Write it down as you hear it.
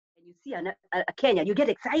you see a Kenyan, you get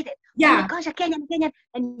excited. Yeah. Oh my gosh, a Kenyan,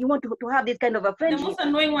 and you want to have this kind of a friendship. The most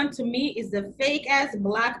annoying one to me is the fake ass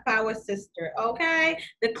Black Power sister, okay?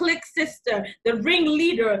 The clique sister, the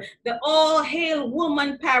ringleader, the all hail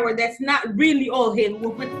woman power that's not really all hail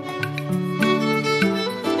woman.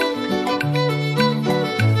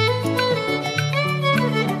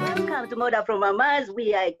 Welcome to Moda from Mamas.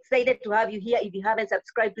 We are excited to have you here. If you haven't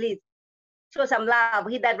subscribed, please show some love,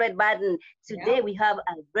 hit that red button. Today we have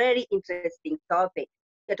a very interesting topic.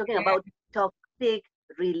 We're talking about toxic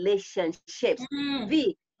relationships.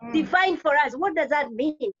 V, define for us, what does that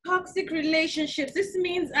mean? Toxic relationships. This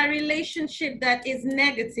means a relationship that is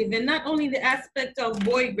negative, and not only the aspect of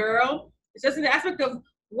boy-girl, it's just in the aspect of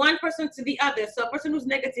one person to the other. So a person who's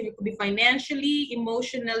negative, it could be financially,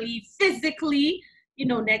 emotionally, physically, you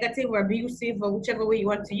know, negative or abusive or whichever way you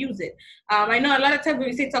want to use it. I know a lot of times when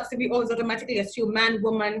we say toxic, we always automatically assume man,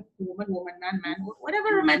 woman, man,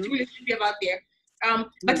 whatever romantic relationship you have out there.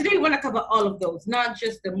 But today we want to cover all of those, not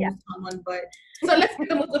just the most common, but so let's get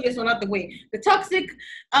the most obvious one out the way. The toxic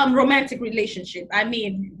romantic relationship. I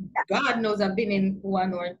mean, God knows I've been in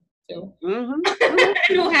one or two.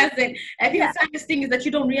 Who hasn't? I think the saddest thing is that you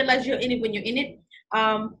don't realize you're in it when you're in it.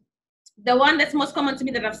 The one that's most common to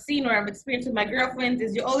me that I've seen or I've experienced with my girlfriends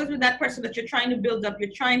is you're always with that person that you're trying to build up.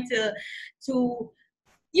 You're trying to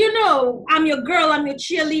you know, I'm your girl, I'm your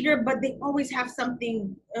cheerleader, but they always have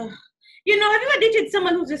something. You know, have you ever dated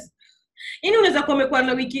someone who just, you know,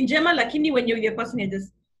 lakini when you're with your person, you're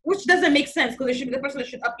just, which doesn't make sense because they should be the person that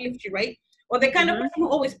should uplift you, right? Or the kind of person who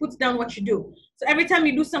always puts down what you do. So every time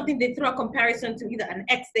you do something, they throw a comparison to either an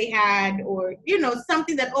ex they had or, you know,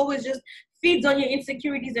 something that always just feeds on your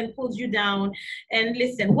insecurities and pulls you down. And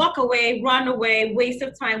listen, walk away, run away, waste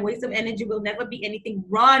of time, waste of energy will never be anything.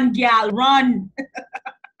 Run, gal, run.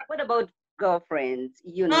 What about girlfriends,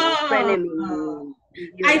 you know, frenemies?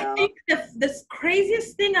 I think the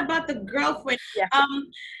craziest thing about the girlfriend,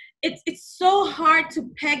 it's so hard to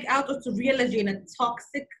peg out or to realize you're in a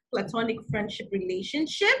toxic platonic friendship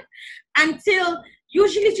relationship until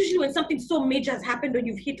it's usually when something so major has happened or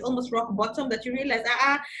you've hit almost rock bottom that you realize,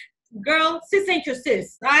 girl, sis ain't your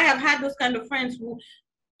sis. I have had those kind of friends who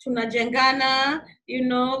tunajengana, you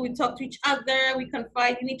know, we talk to each other, we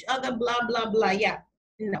confide in each other, blah, blah, blah. Yeah.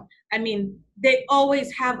 No, I mean, they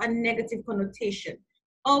always have a negative connotation.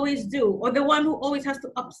 Always do. Or the one who always has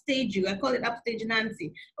to upstage you. I call it upstage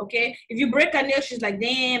Nancy. Okay? If you break a nail, she's like,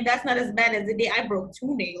 damn, that's not as bad as the day I broke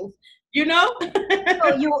 2 nails. You know?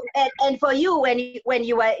 So and for you, when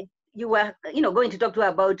you were you know, going to talk to her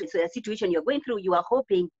about a situation you're going through, you are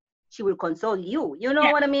hoping she will console you. You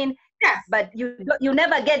know what I mean? Yes. But you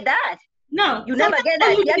never get that. No, you never get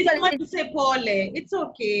that. You want to say, Paul, it's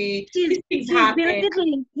okay. She's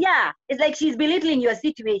belittling. Yeah, it's like she's belittling your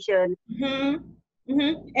situation.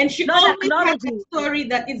 And she always has a story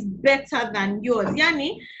that is better than yours.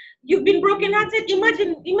 Yani, you've been brokenhearted.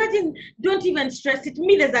 Imagine. Don't even stress it.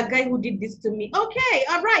 Me, there's a guy who did this to me. Okay,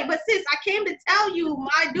 all right, but sis, I came to tell you,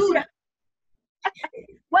 my dude.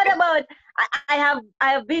 What about? I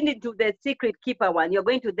have been into the secret keeper one. You're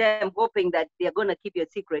going to them hoping that they're going to keep your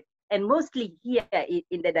secret, and mostly here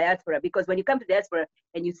in the diaspora, because when you come to the diaspora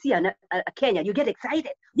and you see a Kenyan, you get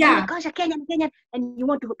excited. Yeah. Oh my gosh, a Kenyan, and you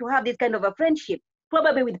want to have this kind of a friendship,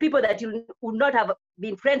 probably with people that you would not have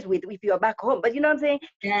been friends with if you're back home. But you know what I'm saying?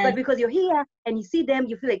 Yeah. But because you're here and you see them,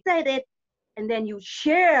 you feel excited, and then you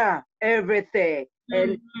share everything.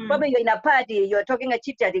 And probably you're in a party, you're talking a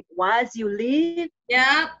chit-chat. Once you leave,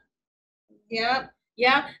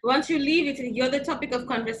 once you leave, you're the topic of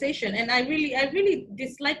conversation. And I really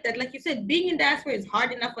dislike that. Like you said, being in diaspora is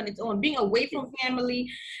hard enough on its own, being away from family.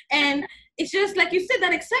 And it's just like you said,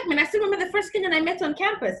 that excitement. I still remember the first Kenyan I met on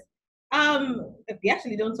campus. We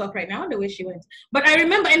actually don't talk right now. I wonder where she went. But I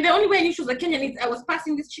remember, and the only way I knew she was a Kenyan is I was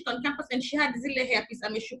passing this chick on campus and she had zile hairpiece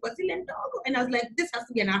and I was like, this has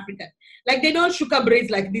to be an African. Like, they don't shuka braids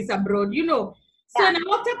like this abroad, you know. So and I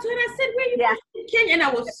walked up to her and I said, where are you from? Kenya? And I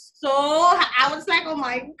was like, oh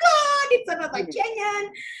my God, it's another Kenyan,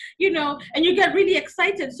 you know, and you get really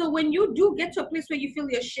excited. So when you do get to a place where you feel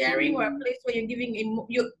you're sharing or a place where you're giving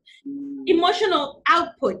your emotional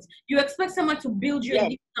output, you expect someone to build you and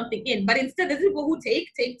give something in. But instead, there's people who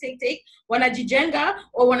take, wanajijenga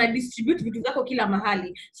or wanna distribute vitu zako kila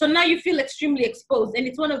mahali. So now you feel extremely exposed. And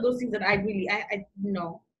it's one of those things that I you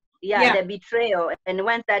know. The betrayal, and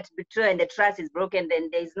once that betrayal and the trust is broken,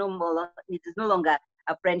 then it is no longer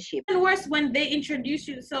a friendship. And worse, when they introduce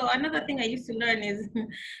you. So another thing I used to learn is,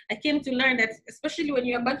 I came to learn that, especially when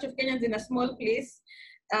you're a bunch of Kenyans in a small place,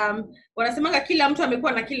 wanasemanga kila mtu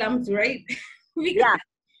amekuwa na kila mtu, right?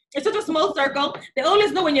 It's such a small circle. They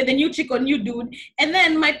always know when you're the new chick or new dude. And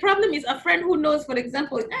then my problem is a friend who knows, for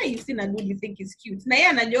example, you've seen a dude you think is cute. Na yeye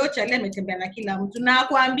anajua chale ametembea na kila mtu na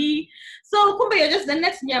kwambi. So kumbe you're just the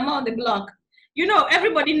next nyama on the block. You know,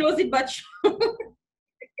 everybody knows it, but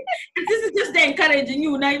this is just the encouraging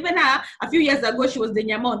you. Now, even her, a few years ago, she was the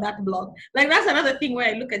nyama on that blog. Like, that's another thing where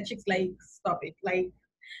I look at chicks like, stop it. Like,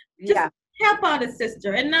 just help out a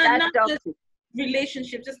sister. And not just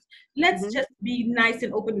relationships. Just let's just be nice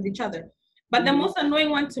and open with each other. But the most annoying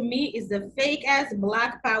one to me is the fake ass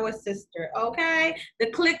Black Power sister, okay?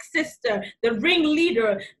 The clique sister, the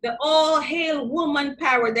ringleader, the all hail woman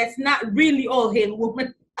power that's not really all hail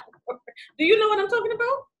woman power. Do you know what I'm talking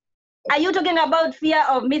about? Are you talking about fear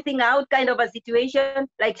of missing out kind of a situation?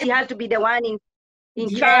 Like she has to be the one in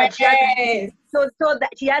charge. So that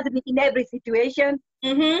she has to be in every situation.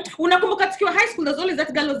 Unakumbuka tukiwa high school, there's always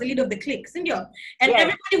that girl was the leader of the clique, sindio? And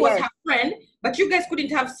everybody was her friend, but you guys couldn't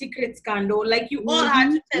have secret scandal. Like you all had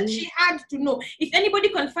to tell. She had to know. If anybody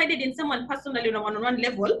confided in someone personally on a one-on-one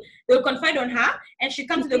level, they'll confide on her, and she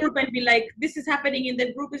comes to the group and be like, "This is happening in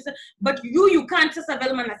the group." But you can't just have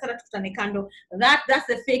That's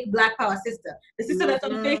the fake Black Power sister. The sister that's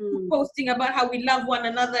on Facebook posting about how we love one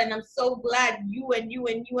another, and I'm so glad you and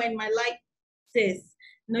in my life, sis.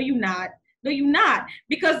 No, you're not. No, you're not.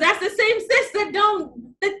 Because that's the same sis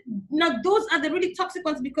those are the really toxic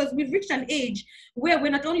ones, because we've reached an age where we're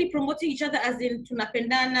not only promoting each other as in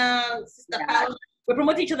tunapendana, sister power, we're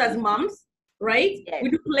promoting each other as moms, right? We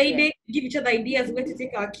do play dates, give each other ideas where to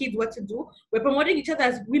take our kids, what to do. We're promoting each other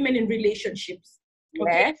as women in relationships.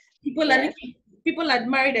 Okay? People are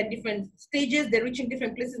married at different stages, they're reaching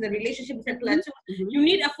different places in the relationship, different plateaus. You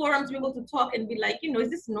need a forum to be able to talk and be like, is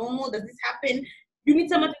this normal? Does this happen? You need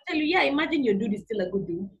someone to tell you, imagine your dude is still a good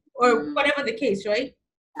dude, or whatever the case, right?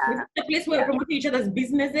 It's a place where we're promoting each other's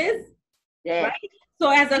businesses, right?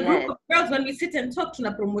 So as a group of girls, when we sit and talk to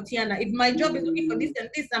na promotiana, if my job is looking for this and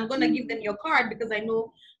this, I'm gonna give them your card because I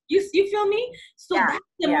know you feel me? So that's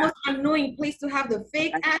the most annoying place to have the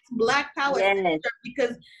fake ass Black Power sister,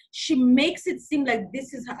 because she makes it seem like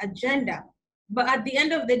this is her agenda. But at the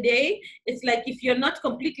end of the day, it's like if you're not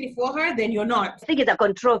completely for her, then you're not. I think it's a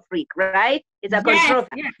control freak, right? It's a control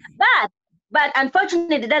freak. But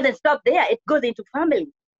unfortunately, it doesn't stop there. It goes into family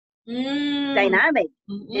dynamic.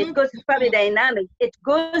 It goes to family dynamic. It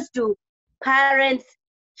goes to parents,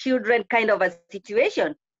 children kind of a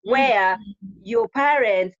situation where your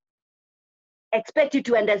parents expect you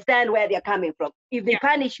to understand where they're coming from. If they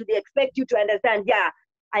punish you, they expect you to understand,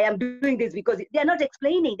 I am doing this because they're not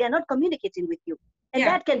explaining, they're not communicating with you. And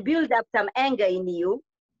that can build up some anger in you.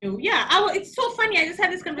 Yeah, it's so funny. I just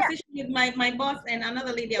had this conversation with my boss and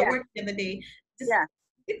another lady at work the other day.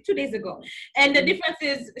 2 days ago. And the difference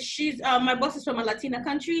is she's my boss is from a Latina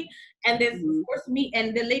country, and there's of course me,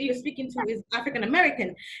 and the lady you're speaking to is African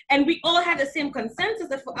American. And we all had the same consensus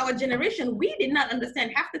that for our generation, we did not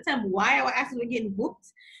understand half the time why our asses were getting booked.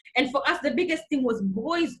 And for us, the biggest thing was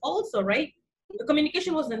boys also, right? The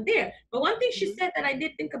communication wasn't there. But one thing she said that I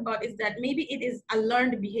did think about is that maybe it is a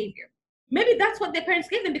learned behavior. Maybe that's what their parents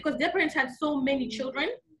gave them, because their parents had so many children.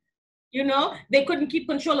 They couldn't keep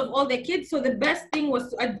control of all their kids. So the best thing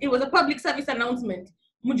was, it was a public service announcement.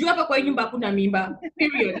 Period.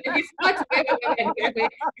 It's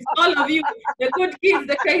all of you, the good kids,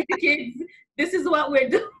 the crazy kids. This is what we're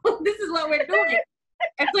doing. This is what we're doing.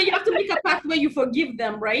 And so you have to make a path where you forgive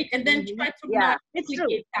them, right? And then try to not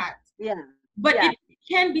replicate that. But it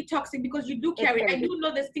can be toxic because you do carry. I do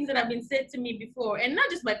know there's things that have been said to me before, and not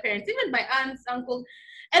just by parents, even by aunts, uncles,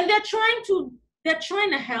 and they're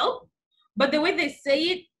trying to help, but the way they say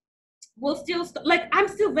it will still like, I'm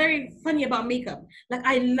still very funny about makeup. Like,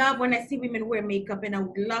 I love when I see women wear makeup, and I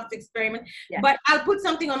would love to experiment. But I'll put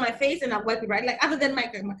something on my face and I'll wipe it right. Like, other than my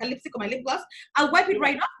lipstick or my lip gloss, I'll wipe it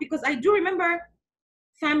right off, because I do remember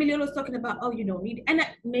family was talking about, oh, you don't need it. And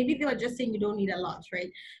maybe they were just saying you don't need a lot,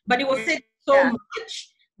 right? But it was said so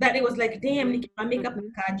much that it was like, damn, my makeup.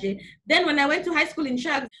 Then when I went to high school in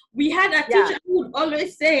Shag, we had a teacher who would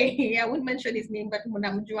always say, I won't mention his name, but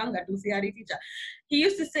teacher. He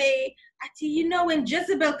used to say, Ati, when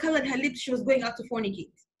Jezebel colored her lips, she was going out to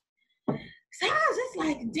fornicate. So I was just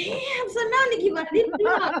like, damn, so now Nikki got lip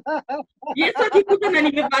gloss. Yes, what he put on a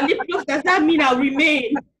lip gloss, does that mean I'll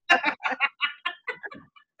remain?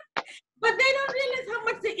 But they don't realize how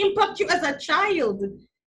much they impact you as a child.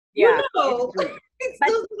 It's those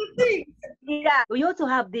things. We also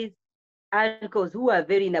have these uncles who are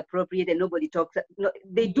very inappropriate and nobody talks.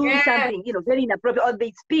 They do something, very inappropriate, or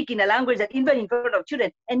they speak in a language that even in front of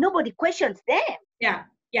children, and nobody questions them.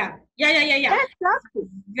 Yeah. That's toxic.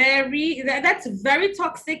 That's very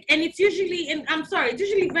toxic, and it's usually, and I'm sorry, it's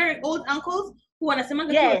usually very old uncles who want to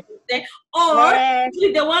Yes. or Yes.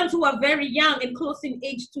 usually the ones who are very young and close in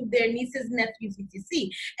age to their nieces, nephews, etc.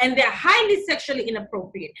 And they're highly sexually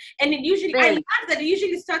inappropriate. And it usually, I Very. love that it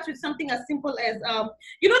usually starts with something as simple as,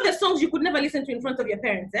 you know, the songs you could never listen to in front of your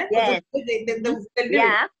parents, eh? Yes. The lyrics.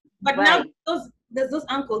 Yeah. But now Right. there's those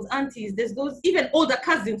uncles, aunties, there's those even older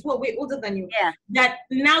cousins who are way older than you, Yeah. that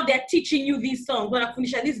now they're teaching you these songs, when I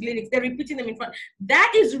finish these lyrics, they're repeating them in front.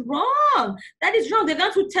 That is wrong. That is wrong. They're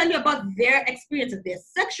going to tell you about their experiences, their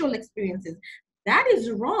sexual experiences. That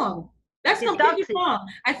is wrong. That's It's completely toxic. wrong.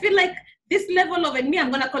 I feel like this level of, and me,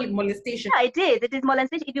 I'm going to call it molestation. Yeah, it is. It is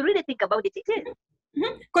molestation. If you really think about it, it is.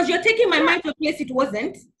 Because you're taking my mind to a place it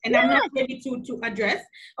wasn't, and I'm not Yes. ready to address.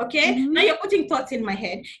 Okay, now you're putting thoughts in my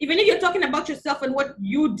head. Even if you're talking about yourself and what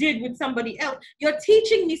you did with somebody else, you're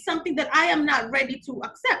teaching me something that I am not ready to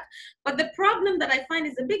accept. But the problem that I find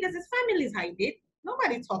is the biggest is families hide it.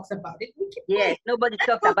 Nobody talks about it. We keep quiet. Yes. Nobody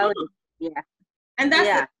talks about it. Yeah. And that's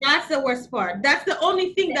Yeah. that's the worst part. That's the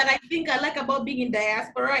only thing that I think I like about being in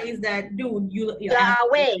diaspora, is that, dude, you're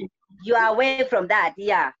away. You are away from that.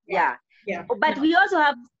 Yeah. Yeah. Yeah. But we also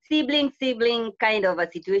have sibling kind of a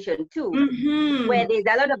situation too, where there's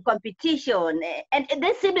a lot of competition, and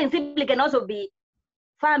this sibling can also be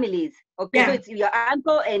families. Okay, Yeah. so it's your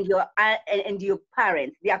uncle and your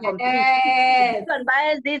parents. They are competing. Yes. This one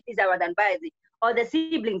buys this other one buys it. Or the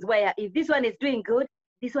siblings, where if this one is doing good,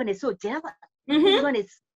 this one is so jealous. This one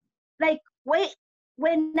is like, wait,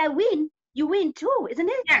 when I win, you win too, isn't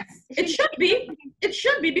it? Yes, it should be. It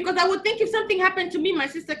should be, because I would think if something happened to me, my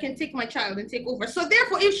sister can take my child and take over. So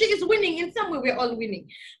therefore, if she is winning, in some way, we're all winning.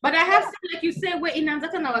 But I have seen, like you say, where in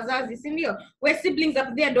Anzata na wazazi, senior, where siblings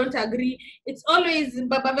up there don't agree, it's always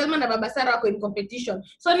Baba Velma and Baba Sarah in competition.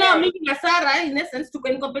 So now, me and Sarah, in essence, to go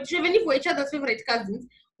in competition, even if we're each other's favorite cousins,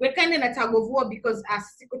 we're kind of in a tug of war, because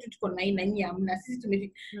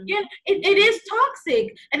it is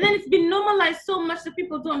toxic, and then it's been normalized so much that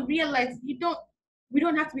people don't realize we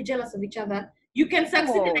don't have to be jealous of each other. You can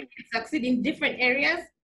succeed and I can succeed in different areas,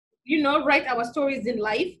 you know, write our stories in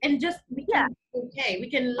life, and just we can be okay. We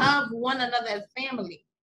can love one another as family.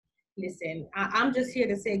 Listen, I'm just here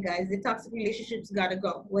to say, guys, the toxic relationships gotta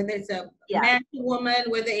go. Whether it's a man to woman,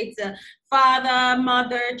 whether it's a father,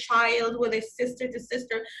 mother, child, whether it's sister to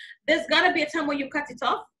sister, there's gotta be a time where you cut it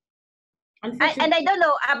off. And I don't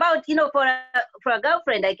know about, you know, for a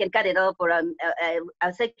girlfriend, I can cut it off. For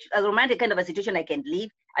a romantic kind of a situation, I can leave.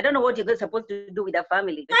 I don't know what you're supposed to do with a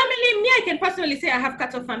family. Family, me, I can personally say I have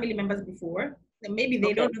cut off family members before. Maybe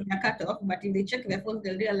they don't know they're cut off, but if they check their phones,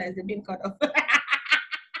 they'll realize they've been cut off.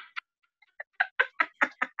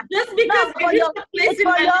 Just because it's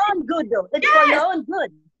for your own good, though. It's for your own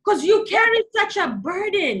good. Because you carry such a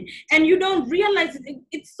burden and you don't realize it.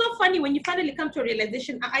 It's so funny when you finally come to a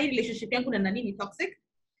realization, I relationship toxic,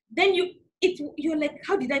 then you're like,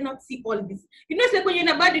 how did I not see all this? You know, it's like when you're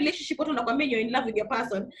in a bad relationship, you're in love with your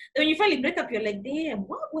person. Then when you finally break up, you're like, damn,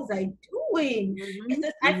 what was I doing?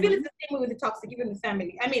 I feel it's the same way with the toxic, even with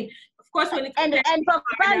family. I mean, of course, when it's and for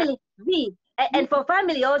family, and for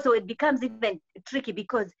family also, it becomes even tricky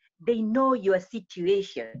because they know your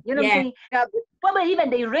situation. You know what I'm saying? Probably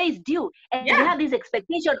even they raised you, and they have this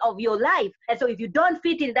expectation of your life. And so if you don't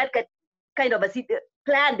fit in that kind of a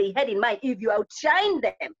plan they had in mind, if you outshine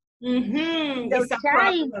them, it's a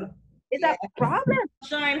problem. It's a problem.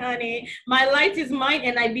 Shine, honey. My light is mine,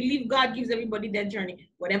 and I believe God gives everybody their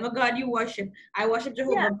journey. Whatever God you worship, I worship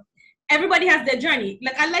Jehovah. Yeah. Everybody has their journey.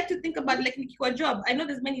 Like, I like to think about like a job. I know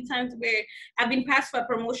there's many times where I've been passed for a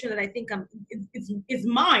promotion that I think it's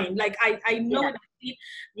mine. Like I know it.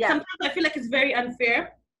 Sometimes I feel like it's very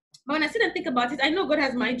unfair. But when I sit and think about it, I know God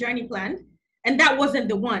has my journey planned, and that wasn't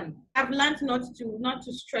the one. I've learned not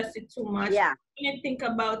to stress it too much. Yeah. Think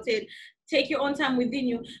about it. Take your own time within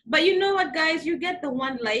you. But you know what, guys? You get the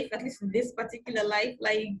one life, at least this particular life.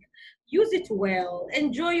 Like, use it well.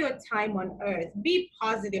 Enjoy your time on earth. Be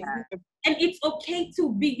positive. Yeah. And it's okay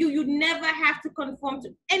to be you. You never have to conform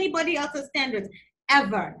to anybody else's standards.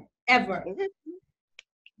 Ever. Ever.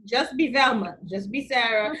 Just be Velma. Just be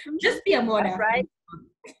Sarah. Just be a mother. Right?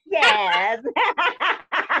 Yes.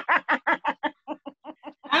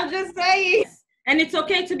 I'm just saying. And it's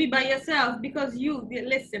okay to be by yourself, because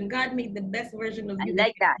listen, God made the best version of you. I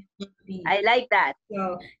like that. I like that.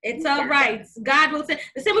 So it's all right. God will send,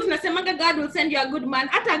 the same with God will send you a good man.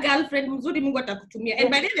 At a girlfriend, mzuri Mungu atakutumia. And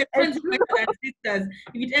by then, the friends who are sisters,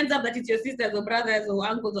 if it ends up that it's your sisters or brothers or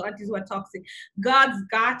uncles or aunties who are toxic, God's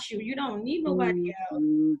got you. You don't need nobody else. All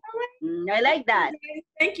right? I like that.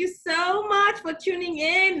 Thank you so much for tuning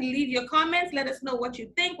in. Leave your comments. Let us know what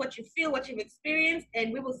you think, what you feel, what you've experienced,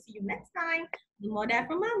 and we will see you next time. More That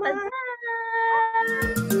from Mama.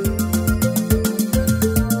 Bye.